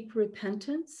and deep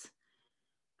repentance.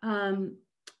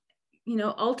 You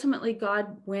know, ultimately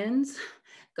God wins,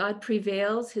 God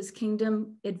prevails, his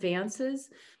kingdom advances.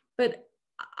 But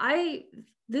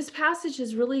this passage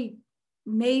has really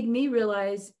made me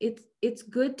realize it's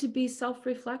good to be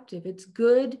self-reflective. It's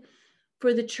good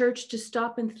for the church to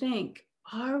stop and think,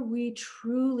 are we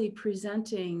truly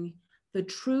presenting the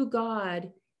true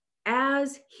God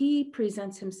as he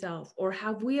presents himself? Or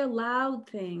have we allowed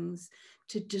things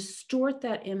to distort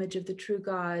that image of the true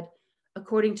God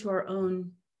according to our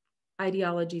own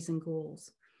ideologies and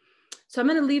goals? So I'm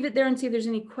going to leave it there and see if there's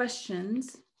any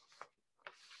questions.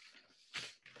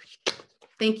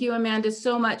 Thank you, Amanda,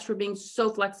 so much for being so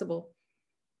flexible.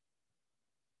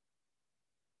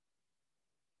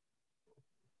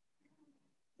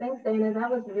 Thanks, Dana. That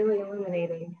was really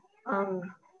illuminating.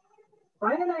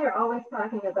 Brian and I are always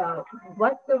talking about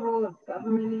what the role of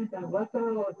government is and what the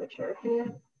role of the church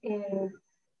is in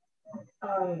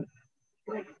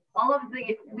like all of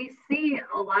we see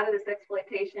a lot of this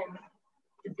exploitation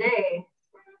today.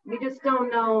 We just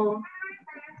don't know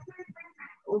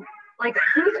like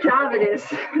whose job it is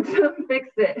to fix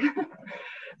it.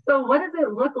 So what does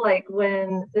it look like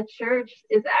when the church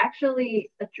is actually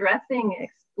addressing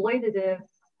exploitative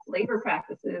labor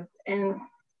practices? And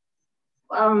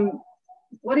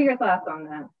what are your thoughts on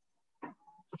that?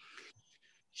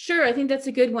 Sure, I think that's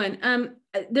a good one.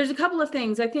 There's a couple of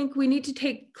things. I think we need to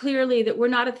take clearly that we're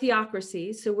not a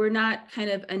theocracy. So we're not kind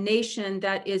of a nation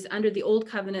that is under the old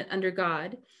covenant under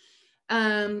God.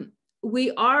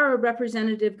 We are a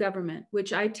representative government,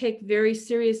 which I take very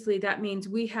seriously. That means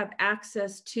we have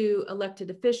access to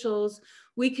elected officials.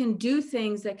 We can do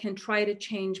things that can try to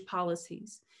change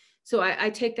policies. So I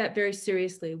take that very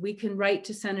seriously. We can write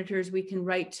to senators, we can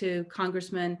write to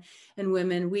congressmen and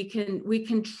women. We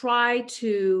can try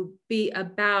to be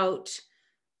about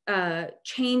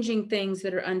changing things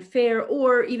that are unfair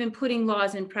or even putting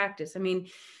laws in practice. I mean,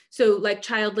 so like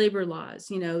child labor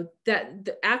laws, you know,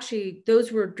 actually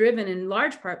those were driven in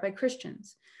large part by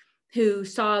Christians who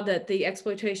saw that the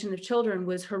exploitation of children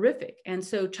was horrific. And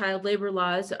so child labor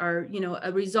laws are, you know,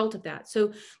 a result of that.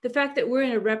 So the fact that we're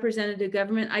in a representative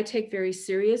government, I take very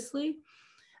seriously.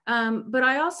 But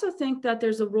I also think that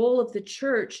there's a role of the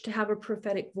church to have a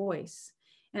prophetic voice.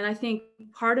 And I think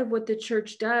part of what the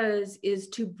church does is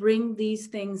to bring these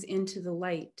things into the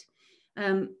light.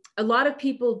 A lot of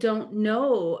people don't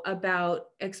know about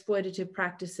exploitative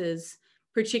practices,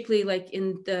 particularly like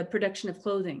in the production of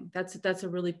clothing. That's a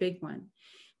really big one.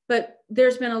 But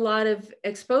there's been a lot of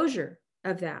exposure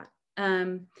of that.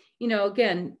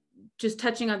 Again, just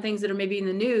touching on things that are maybe in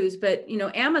the news, but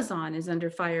Amazon is under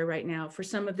fire right now for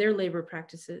some of their labor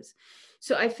practices.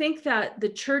 So I think that the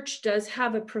church does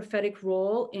have a prophetic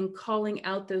role in calling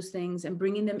out those things and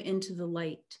bringing them into the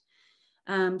light.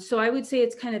 So I would say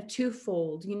it's kind of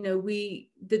twofold.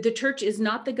 The church is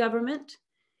not the government.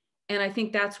 And I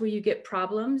think that's where you get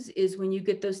problems, is when you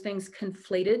get those things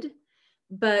conflated.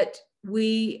 But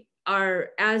we are,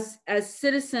 as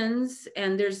citizens,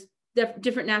 and there's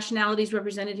different nationalities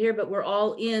represented here, but we're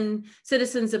all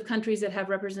citizens of countries that have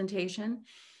representation,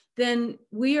 then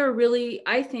we are really,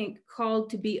 I think, called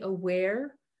to be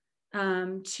aware,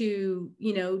 to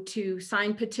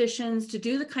sign petitions, to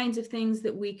do the kinds of things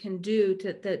that we can do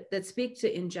that speak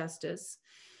to injustice,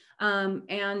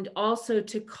 and also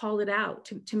to call it out,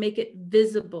 to make it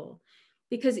visible.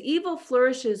 Because evil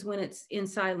flourishes when it's in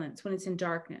silence, when it's in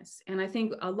darkness. And I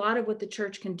think a lot of what the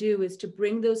church can do is to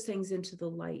bring those things into the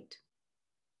light.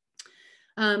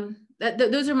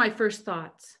 Those are my first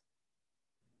thoughts.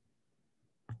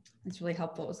 That's really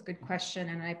helpful. It was a good question.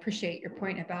 And I appreciate your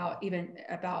point about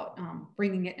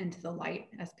bringing it into the light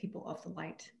as people of the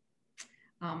light.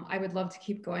 I would love to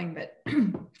keep going, but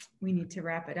we need to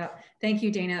wrap it up. Thank you,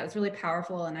 Dana. That was really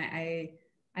powerful. And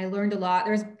I learned a lot.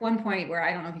 There was one point where,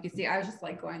 I don't know if you could see, I was just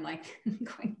like going like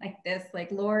this,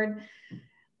 like, Lord,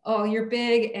 oh, you're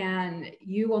big and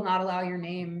you will not allow your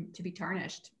name to be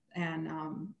tarnished.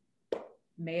 And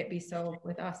may it be so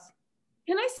with us.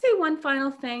 Can I say one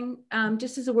final thing,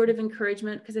 just as a word of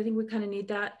encouragement, because I think we kind of need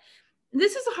that.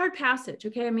 This is a hard passage,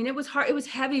 okay? I mean, it was hard. It was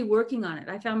heavy working on it.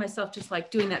 I found myself just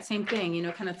like doing that same thing,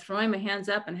 kind of throwing my hands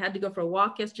up, and had to go for a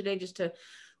walk yesterday just to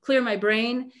clear my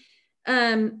brain.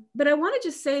 But I want to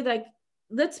just say, like,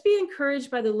 let's be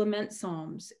encouraged by the lament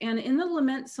Psalms. And in the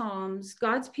lament Psalms,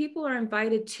 God's people are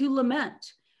invited to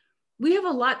lament. We have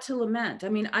a lot to lament. I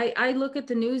mean, I look at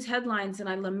the news headlines and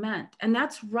I lament, and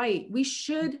that's right. We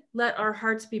should let our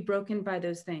hearts be broken by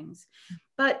those things.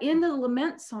 But in the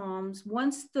lament Psalms,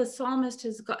 once the psalmist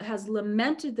has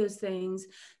lamented those things,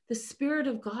 the Spirit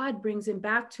of God brings him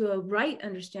back to a right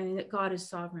understanding that God is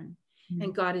sovereign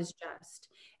and God is just.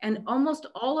 And almost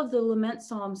all of the lament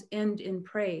Psalms end in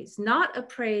praise, not a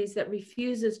praise that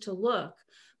refuses to look,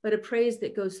 but a praise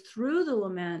that goes through the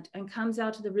lament and comes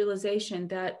out to the realization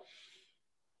that,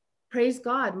 praise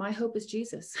God, my hope is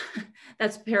Jesus.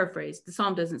 That's paraphrased. The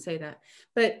Psalm doesn't say that.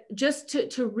 But just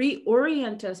to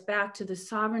reorient us back to the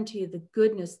sovereignty, the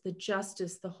goodness, the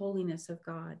justice, the holiness of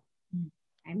God.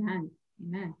 Amen.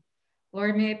 Amen.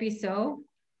 Lord, may it be so.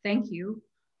 Thank you.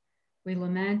 We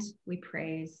lament, we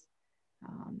praise.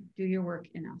 Do your work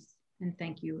in us. And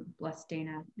thank you. Bless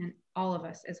Dana and all of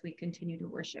us as we continue to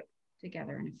worship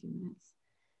together in a few minutes.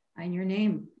 In your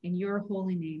name, in your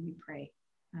holy name, we pray.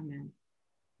 Amen.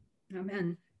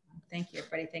 Amen. Thank you,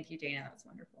 everybody. Thank you, Dana. That was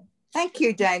wonderful. Thank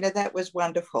you, Dana. That was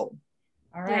wonderful.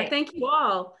 All right. Yeah, thank you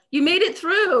all. You made it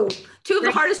through two of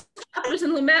the hardest chapters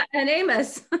in Lament and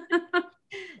Amos.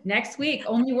 Next week,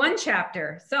 only one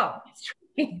chapter. So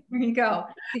there you go.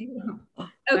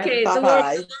 Okay.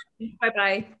 Bye-bye.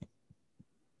 Bye-bye.